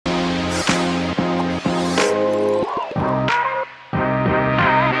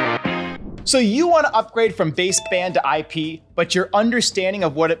So you want to upgrade from baseband to IP, but your understanding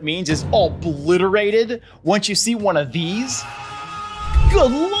of what it means is obliterated once you see one of these?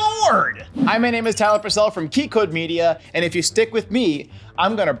 Good Lord! Hi, my name is Tyler Purcell from KeyCode Media, and if you stick with me,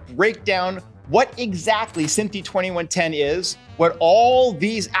 I'm gonna break down what exactly SMPTE 2110 is, what all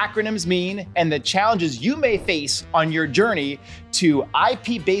these acronyms mean, and the challenges you may face on your journey to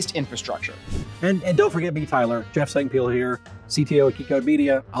IP-based infrastructure. And don't forget me, Tyler. Jeff Sengpeel here, CTO at KeyCode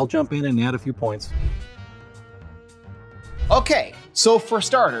Media. I'll jump in and add a few points. Okay, so for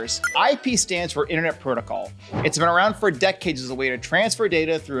starters, IP stands for Internet Protocol. It's been around for decades as a way to transfer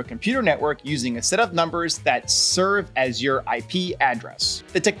data through a computer network using a set of numbers that serve as your IP address.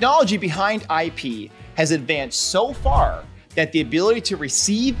 The technology behind IP has advanced so far that the ability to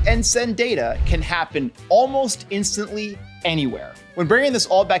receive and send data can happen almost instantly anywhere. When bringing this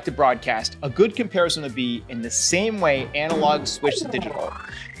all back to broadcast, a good comparison would be in the same way analog switched to digital.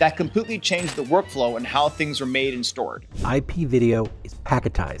 That completely changed the workflow and how things are made and stored. IP video is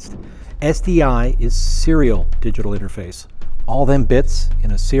packetized. SDI is serial digital interface. All them bits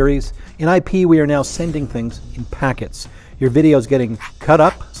in a series. In IP, we are now sending things in packets. Your video is getting cut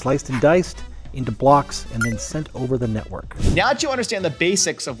up, sliced and diced into blocks, and then sent over the network. Now that you understand the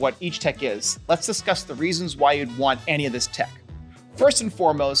basics of what each tech is, let's discuss the reasons why you'd want any of this tech. First and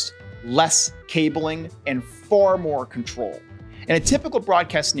foremost, less cabling and far more control. In a typical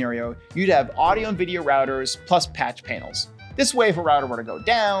broadcast scenario, you'd have audio and video routers plus patch panels. This way, if a router were to go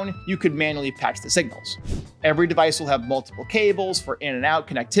down, you could manually patch the signals. Every device will have multiple cables for in and out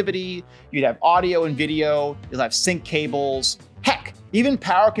connectivity. You'd have audio and video, you'll have sync cables. Heck, even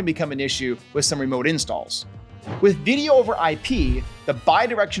power can become an issue with some remote installs. With video over IP, the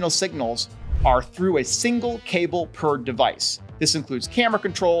bidirectional signals are through a single cable per device. This includes camera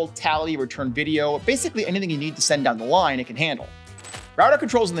control, tally, return video, basically anything you need to send down the line it can handle. Router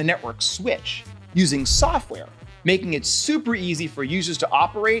controls in the network switch using software, making it super easy for users to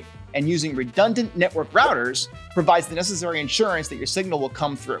operate, and using redundant network routers provides the necessary assurance that your signal will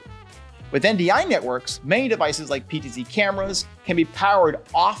come through. With NDI networks, many devices like PTZ cameras can be powered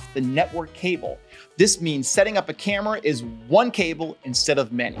off the network cable. This means setting up a camera is one cable instead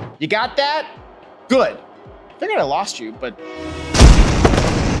of many. You got that? Good. I figured I lost you, but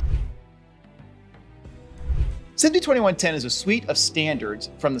SMPTE 2110 is a suite of standards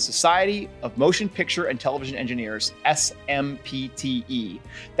from the Society of Motion Picture and Television Engineers, SMPTE,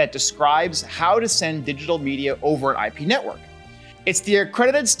 that describes how to send digital media over an IP network. It's the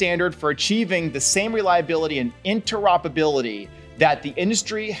accredited standard for achieving the same reliability and interoperability that the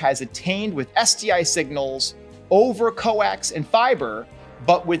industry has attained with SDI signals over coax and fiber,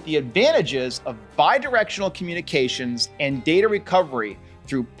 but with the advantages of bidirectional communications and data recovery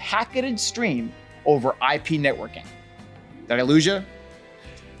through packeted stream over IP networking. Did I lose you?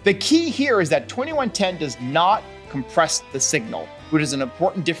 The key here is that 2110 does not compress the signal, which is an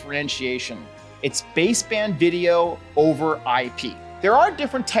important differentiation. It's baseband video over IP. There are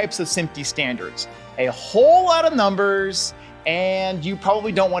different types of SMPTE standards, a whole lot of numbers, and you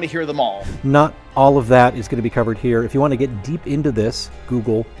probably don't want to hear them all. Not all of that is going to be covered here. If you want to get deep into this,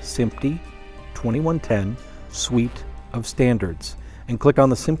 Google SMPTE 2110 Suite of Standards and click on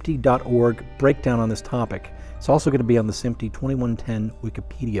the SMPTE.org breakdown on this topic. It's also going to be on the SMPTE 2110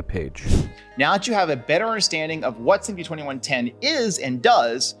 Wikipedia page. Now that you have a better understanding of what SMPTE 2110 is and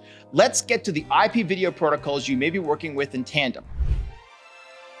does, let's get to the IP video protocols you may be working with in tandem.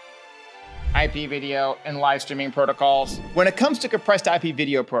 IP video and live streaming protocols. When it comes to compressed IP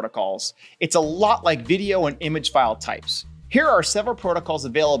video protocols, it's a lot like video and image file types. Here are several protocols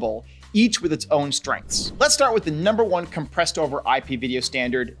available, each with its own strengths. Let's start with the #1 compressed over IP video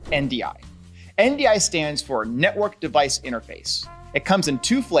standard, NDI. NDI stands for Network Device Interface. It comes in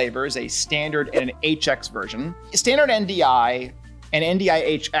two flavors, a standard and an HX version. Standard NDI and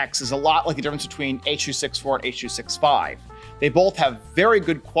NDI HX is a lot like the difference between H.264 and H.265. They both have very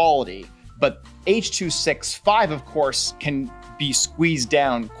good quality, but H.265, of course, can be squeezed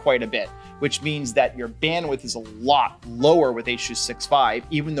down quite a bit, which means that your bandwidth is a lot lower with H.265,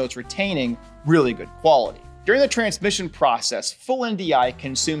 even though it's retaining really good quality. During the transmission process, full NDI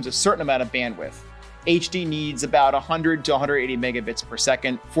consumes a certain amount of bandwidth. HD needs about 100 to 180 megabits per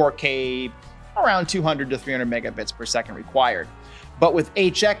second, 4K around 200 to 300 megabits per second required. But with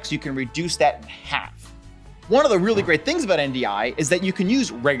HX, you can reduce that in half. One of the really great things about NDI is that you can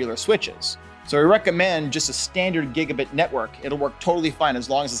use regular switches. So we recommend just a standard gigabit network. It'll work totally fine as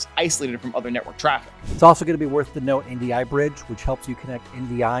long as it's isolated from other network traffic. It's also going to be worth to note NDI Bridge, which helps you connect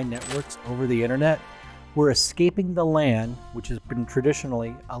NDI networks over the internet. We're escaping the LAN, which has been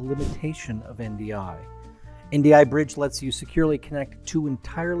traditionally a limitation of NDI. NDI Bridge lets you securely connect two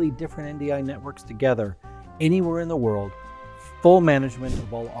entirely different NDI networks together anywhere in the world. Full management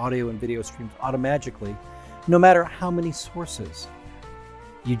of all audio and video streams automatically, no matter how many sources.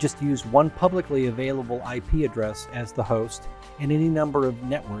 You just use one publicly available IP address as the host, and any number of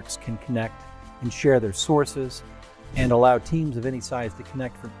networks can connect and share their sources, and allow teams of any size to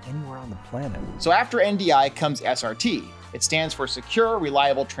connect from anywhere on the planet. So after NDI comes SRT. It stands for Secure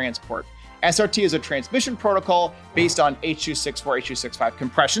Reliable Transport. SRT is a transmission protocol based on H.264, H.265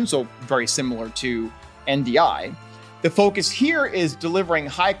 compression, so very similar to NDI. The focus here is delivering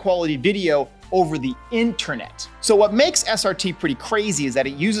high quality video over the internet. So what makes SRT pretty crazy is that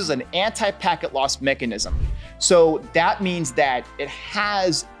it uses an anti-packet loss mechanism. So that means that it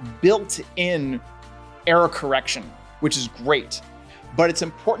has built-in error correction, which is great. But it's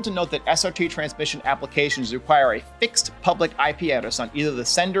important to note that SRT transmission applications require a fixed public IP address on either the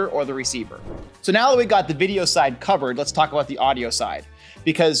sender or the receiver. So now that we got the video side covered, let's talk about the audio side.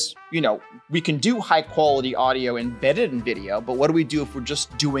 Because, we can do high quality audio embedded in video, but what do we do if we're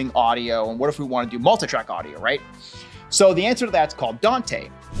just doing audio? And what if we want to do multi-track audio, right? So the answer to that's called Dante.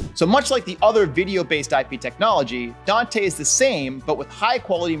 So much like the other video-based IP technology, Dante is the same, but with high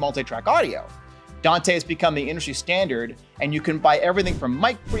quality multi-track audio. Dante has become the industry standard, and you can buy everything from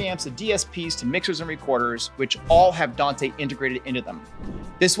mic preamps to DSPs to mixers and recorders, which all have Dante integrated into them.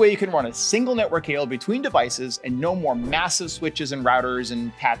 This way you can run a single network cable between devices and no more massive switches and routers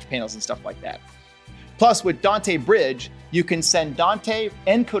and patch panels and stuff like that. Plus, with Dante Bridge, you can send Dante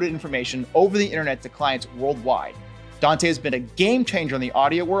encoded information over the internet to clients worldwide. Dante has been a game changer in the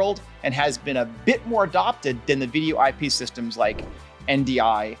audio world and has been a bit more adopted than the video IP systems like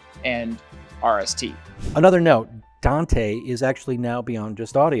NDI and RST. Another note, Dante is actually now beyond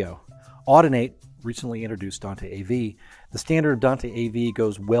just audio. Audinate recently introduced Dante AV. The standard of Dante AV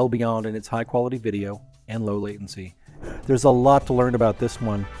goes well beyond in its high quality video and low latency. There's a lot to learn about this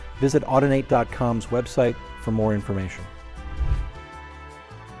one. Visit audinate.com's website for more information.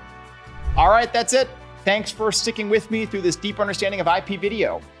 All right, that's it. Thanks for sticking with me through this deep understanding of IP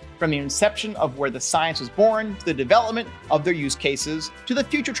video. From the inception of where the science was born, to the development of their use cases, to the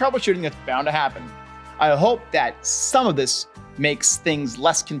future troubleshooting that's bound to happen. I hope that some of this makes things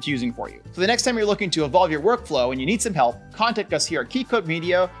less confusing for you. So the next time you're looking to evolve your workflow and you need some help, contact us here at KeyCode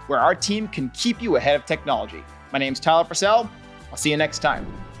Media, where our team can keep you ahead of technology. My name's Tyler Purcell. I'll see you next time.